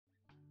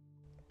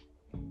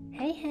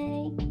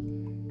Hey!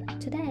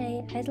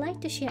 Today, I'd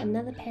like to share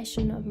another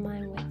passion of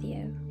mine with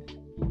you.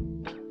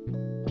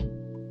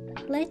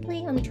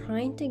 Lately, I'm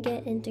trying to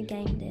get into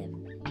game dev,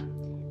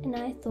 and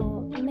I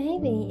thought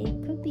maybe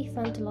it could be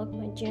fun to log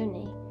my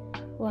journey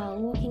while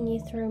walking you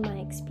through my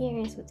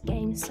experience with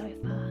games so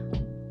far.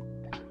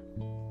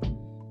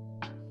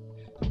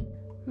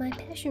 My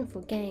passion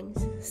for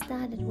games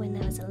started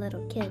when I was a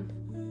little kid.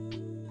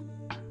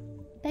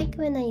 Back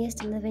when I used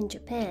to live in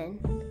Japan,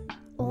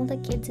 all the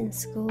kids in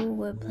school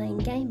were playing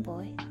Game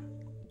Boy,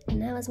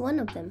 and I was one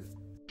of them.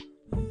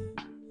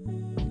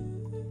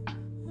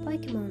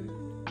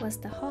 Pokemon was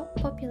the hot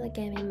popular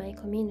game in my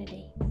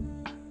community.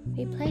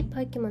 We played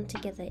Pokemon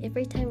together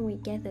every time we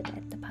gathered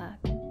at the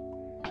park.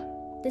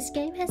 This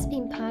game has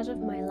been part of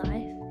my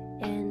life,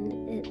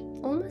 and it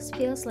almost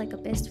feels like a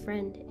best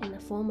friend in the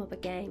form of a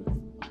game.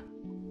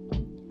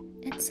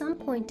 At some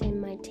point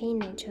in my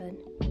teenagehood,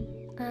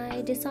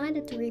 I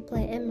decided to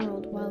replay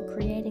Emerald while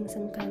creating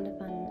some kind of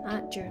an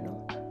art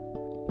journal.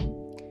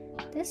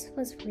 This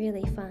was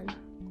really fun,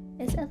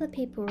 as other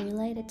people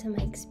related to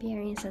my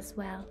experience as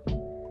well.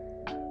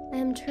 I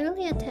am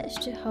truly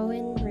attached to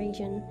Hoenn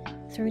region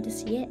through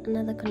this yet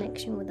another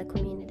connection with the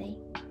community.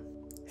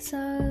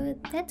 So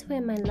that's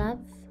where my love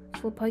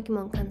for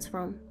Pokemon comes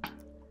from.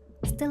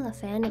 Still a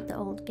fan of the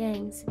old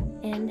games,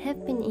 and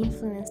have been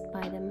influenced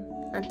by them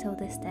until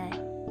this day.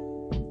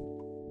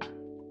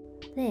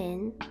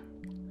 Then,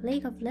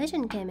 League of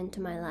Legends came into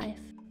my life.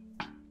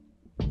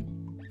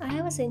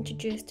 I was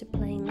introduced to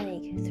playing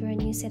League through a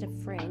new set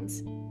of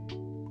friends.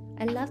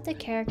 I loved the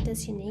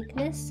character's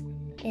uniqueness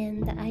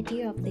and the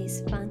idea of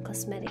these fun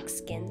cosmetic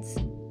skins.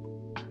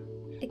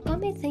 It got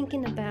me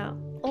thinking about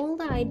all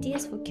the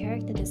ideas for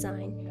character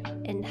design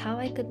and how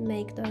I could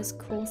make those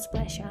cool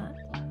splash art.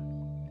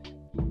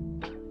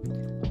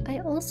 I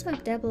also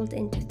dabbled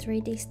into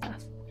 3D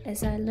stuff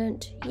as I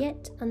learnt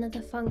yet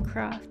another fun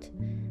craft,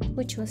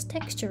 which was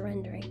texture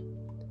rendering.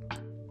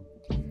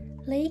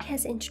 League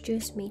has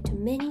introduced me to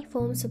many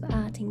forms of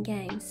art in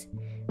games,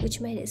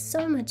 which made it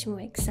so much more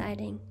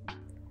exciting.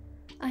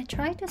 I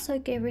tried to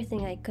soak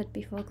everything I could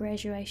before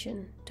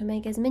graduation to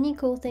make as many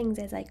cool things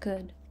as I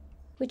could,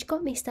 which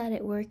got me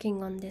started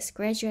working on this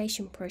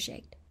graduation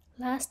project,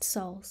 Last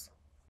Souls.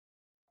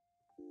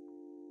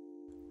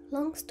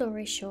 Long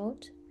story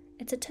short,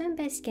 it's a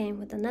turn-based game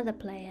with another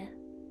player.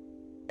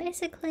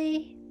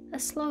 Basically, a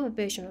slower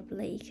version of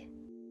League.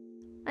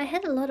 I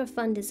had a lot of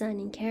fun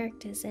designing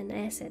characters and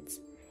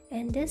assets,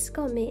 and this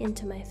got me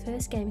into my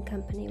first game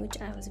company, which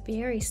I was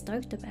very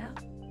stoked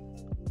about.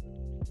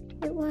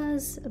 It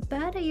was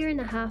about 1.5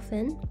 years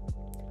in.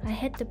 I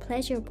had the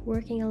pleasure of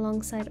working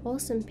alongside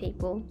awesome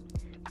people,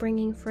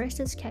 bringing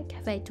Freshers Cat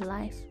Cafe to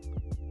life.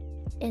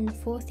 In the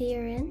 4th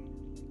year in,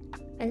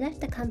 I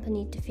left the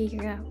company to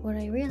figure out what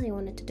I really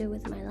wanted to do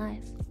with my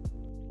life.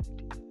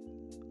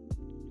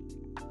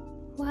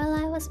 While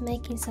I was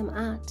making some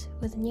art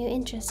with a new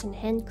interest in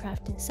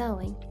handcraft and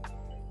sewing,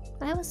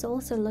 I was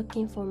also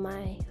looking for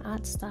my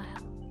art style.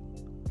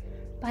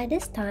 By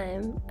this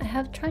time, I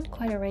have tried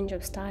quite a range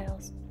of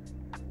styles,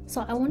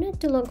 so I wanted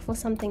to look for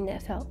something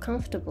that felt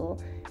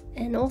comfortable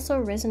and also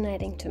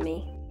resonating to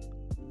me.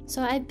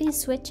 So I've been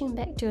switching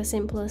back to a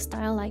simpler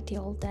style like the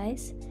old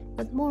days,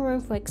 with more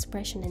room for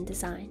expression and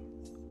design.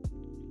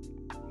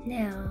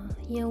 Now,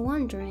 you're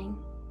wondering,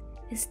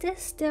 is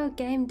this still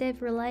game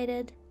dev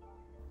related?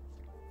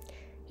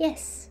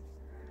 Yes,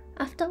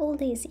 after all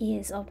these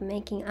years of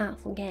making art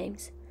for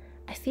games,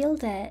 I feel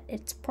that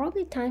it's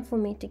probably time for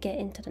me to get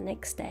into the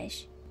next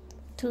stage,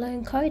 to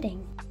learn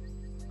coding.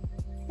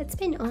 It's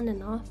been on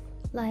and off,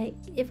 like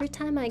every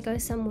time I go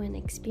somewhere and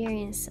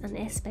experience an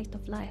aspect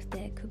of life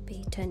that could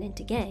be turned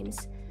into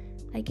games,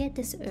 I get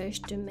this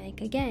urge to make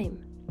a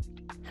game.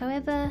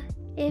 However,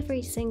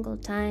 every single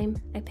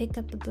time I pick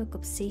up a book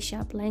of C#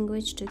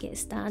 language to get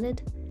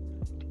started,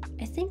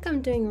 I think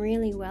I'm doing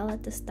really well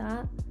at the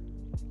start,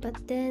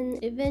 but then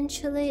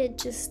eventually it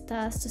just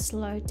starts to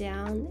slow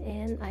down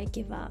and I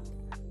give up.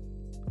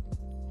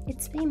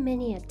 It's been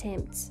many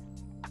attempts,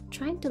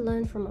 trying to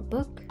learn from a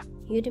book,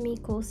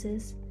 Udemy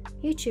courses,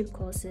 YouTube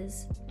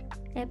courses,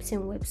 apps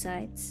and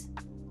websites,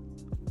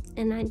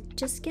 and I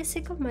just get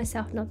sick of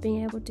myself not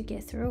being able to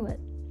get through it.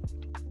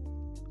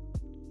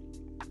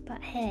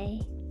 But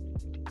hey,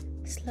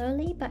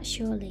 slowly but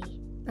surely,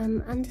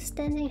 I'm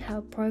understanding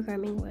how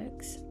programming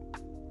works.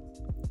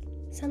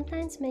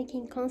 Sometimes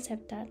making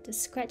concept art to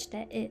scratch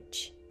that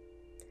itch,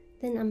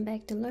 then I'm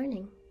back to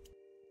learning.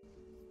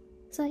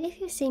 So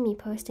if you see me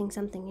posting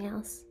something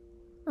else,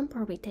 I'm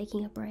probably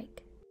taking a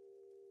break.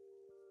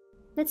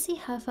 Let's see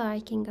how far I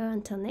can go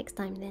until next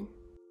time then.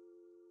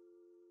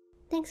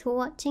 Thanks for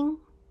watching.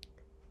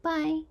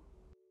 Bye!